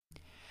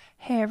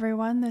Hey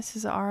everyone, this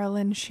is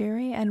Arlen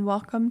Shiri, and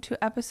welcome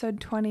to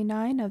episode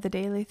 29 of the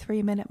Daily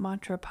 3-Minute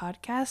Mantra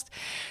Podcast.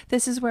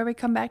 This is where we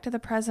come back to the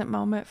present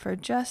moment for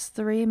just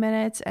 3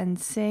 minutes and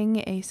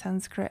sing a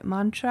Sanskrit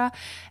mantra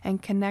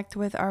and connect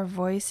with our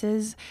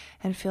voices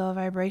and feel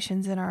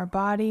vibrations in our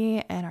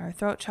body and our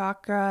throat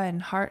chakra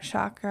and heart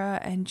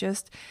chakra and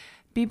just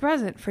be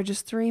present for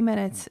just 3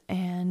 minutes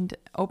and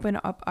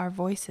open up our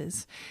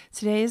voices.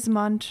 Today's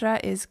mantra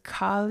is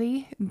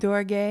Kali,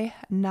 Durge,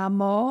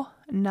 Namo,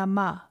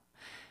 Namah.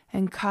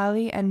 And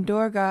Kali and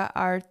Durga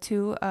are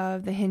two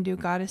of the Hindu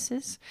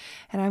goddesses.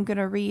 And I'm going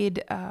to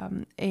read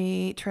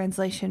a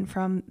translation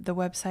from the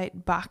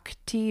website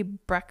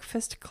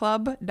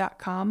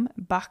bhaktibreakfastclub.com.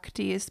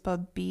 Bhakti is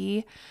spelled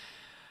B-H-A-K-T-I,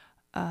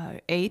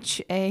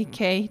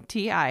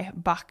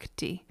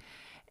 Bhakti.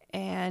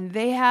 And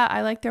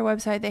I like their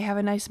website. They have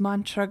a nice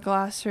mantra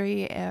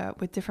glossary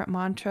with different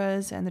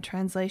mantras and the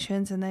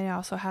translations. And they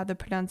also have the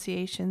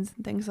pronunciations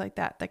and things like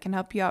that can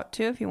help you out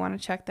too if you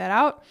want to check that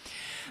out.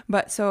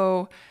 But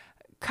so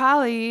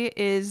Kali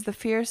is the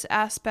fierce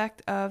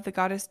aspect of the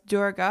goddess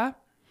Durga.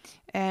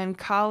 And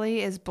Kali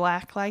is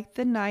black like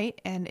the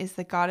night and is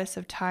the goddess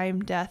of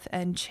time, death,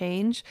 and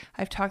change.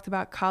 I've talked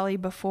about Kali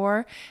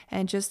before,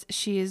 and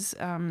she's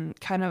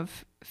kind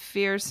of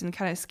fierce and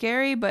kind of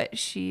scary, but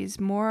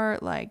she's more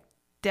like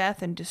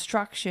death and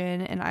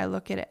destruction. And I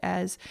look at it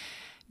as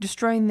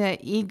destroying the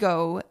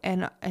ego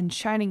and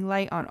shining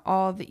light on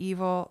all the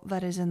evil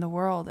that is in the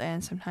world.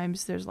 And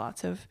sometimes there's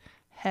lots of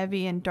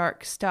heavy and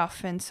dark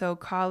stuff. And so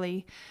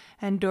Kali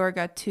and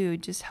Durga too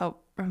just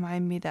help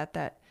remind me that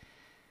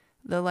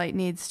the light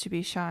needs to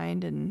be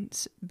shined, and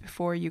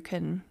before you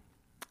can,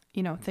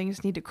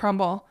 things need to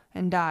crumble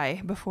and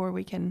die before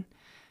we can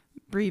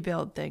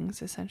rebuild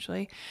things,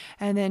 essentially.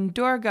 And then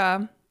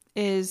Durga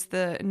is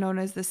known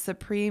as the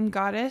supreme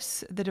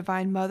goddess, the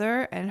divine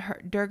mother, and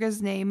Durga's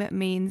name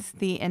means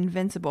the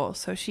invincible.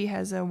 So she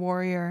has a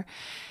warrior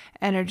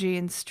energy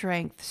and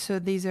strength. So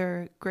these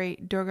are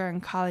great Durga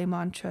and Kali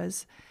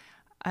mantras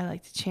I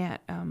like to chant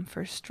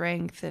for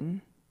strength and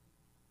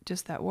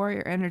just that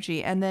warrior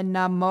energy. And then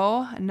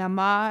Namo,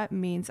 Namah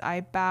means I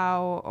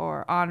bow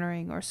or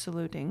honoring or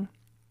saluting.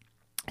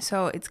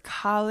 So it's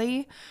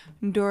Kali,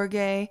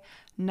 Durge,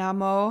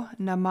 Namo,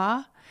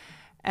 Namah.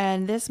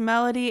 And this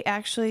melody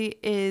actually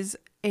is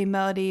a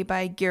melody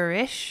by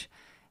Girish,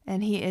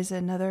 and he is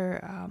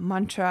another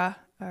mantra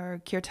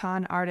or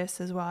kirtan artist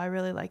as well. I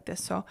really like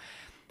this, so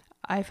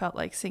I felt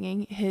like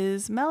singing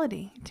his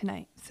melody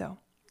tonight. So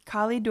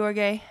Kali,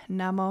 Durge,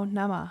 Namo,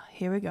 Namah.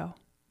 Here we go.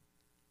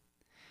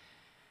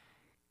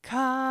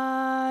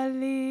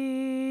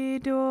 Kali,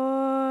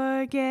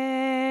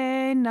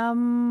 Durge,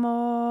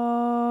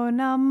 Namo,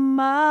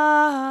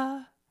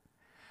 Namah.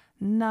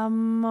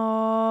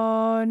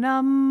 Namo,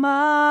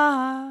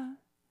 Namah.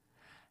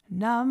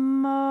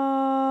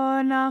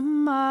 Namo,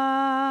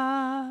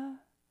 Namah.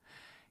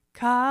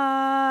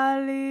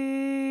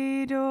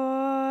 Kali,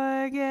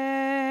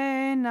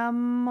 Durge,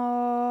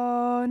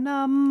 Namo,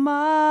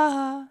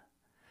 Namah.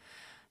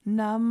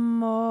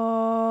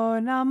 Namo,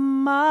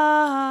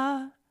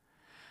 Namah.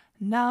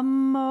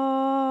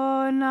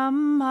 Namo,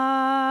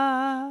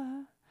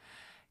 Namah.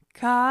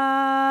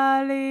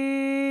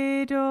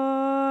 Kali,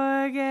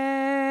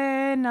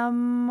 Durge,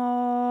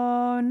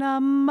 Namo,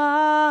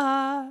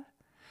 Namah.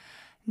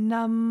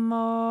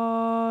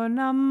 Namo,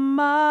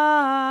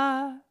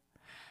 Namah.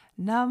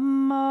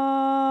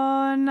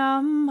 Namo,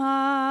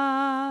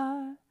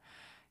 Namah.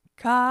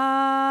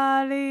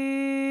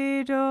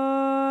 Kali,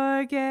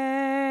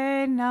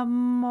 Durge,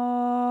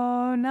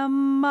 Namo,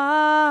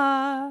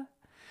 Namah.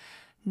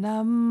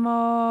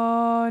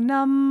 Namo,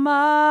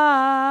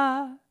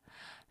 Namah.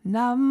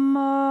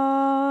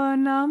 Namo,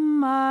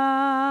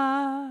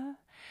 Namah.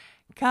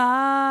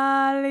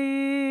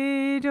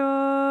 Kali,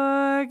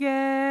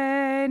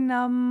 Durge,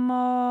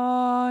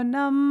 Namo,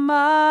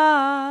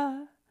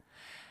 Namah.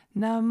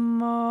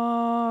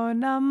 Namo,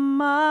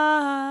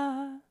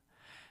 Namah.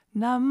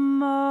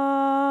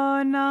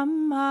 Namo,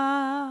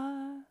 Namah.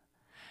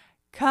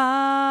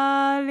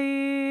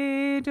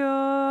 Kali,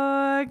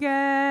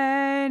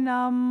 Durge,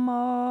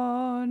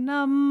 Namo,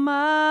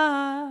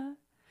 Namah.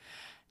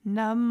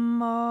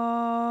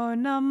 Namo,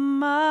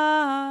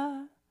 Namah.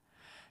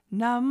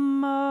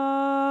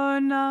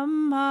 Namo,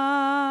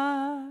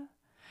 Namah.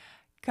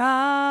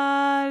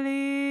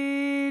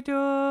 Kali,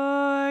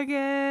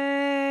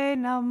 Durge,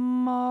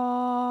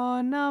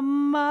 Namo,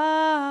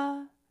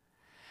 Namah.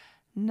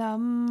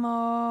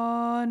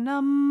 Namo,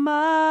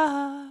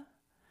 Namah.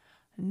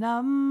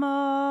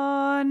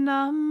 Namo,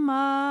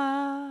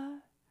 Namah.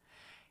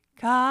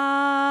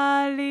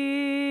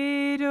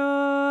 Kali,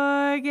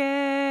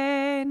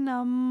 Durge,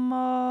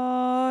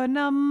 Namo,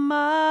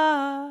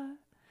 Namah.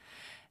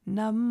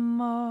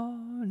 Namo,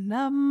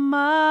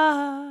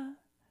 Namah.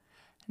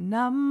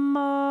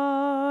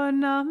 Namo,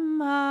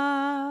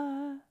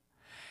 Namah.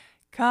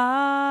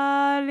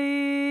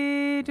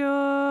 Kali,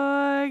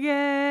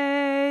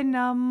 Durge,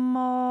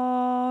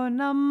 Namo,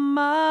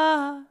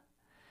 Namah.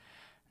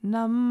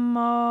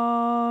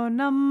 Namo,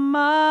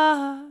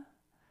 Namah.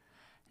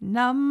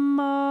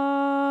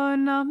 Namo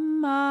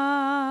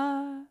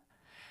Namah.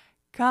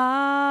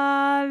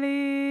 Kali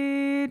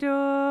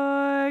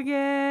Durge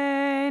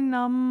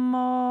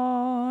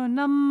Namo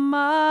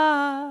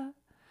Namah.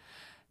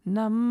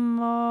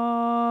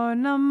 Namo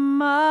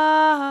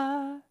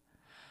Namah.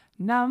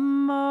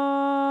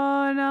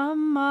 Namo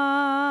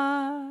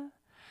Namah.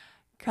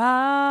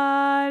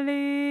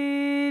 Kali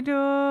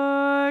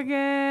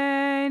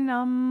Durge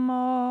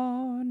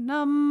Namo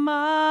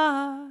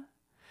Namah.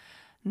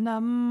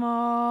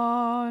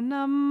 Namo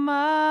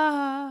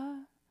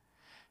Namah.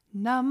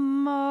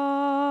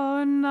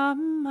 Namo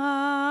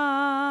Namah.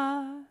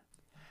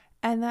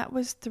 And that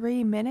was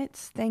 3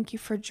 minutes. Thank you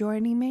for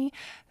joining me.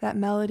 That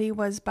melody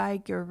was by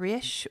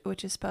Girish,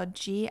 which is spelled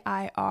Girish.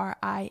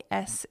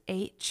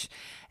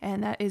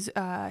 And that is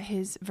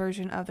his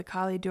version of the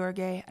Kali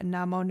Durge.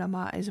 Namo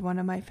Namah is one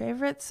of my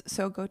favorites.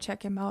 So go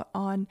check him out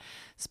on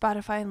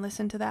Spotify and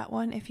listen to that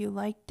one if you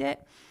liked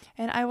it.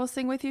 And I will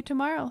sing with you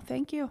tomorrow.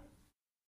 Thank you.